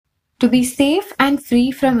To be safe and free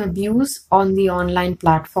from abuse on the online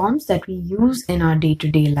platforms that we use in our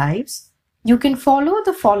day-to-day lives, you can follow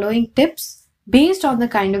the following tips based on the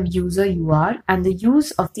kind of user you are and the use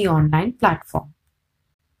of the online platform.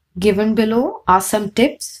 Given below are some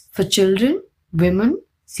tips for children, women,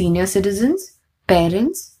 senior citizens,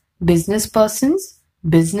 parents, business persons,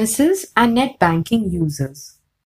 businesses, and net banking users.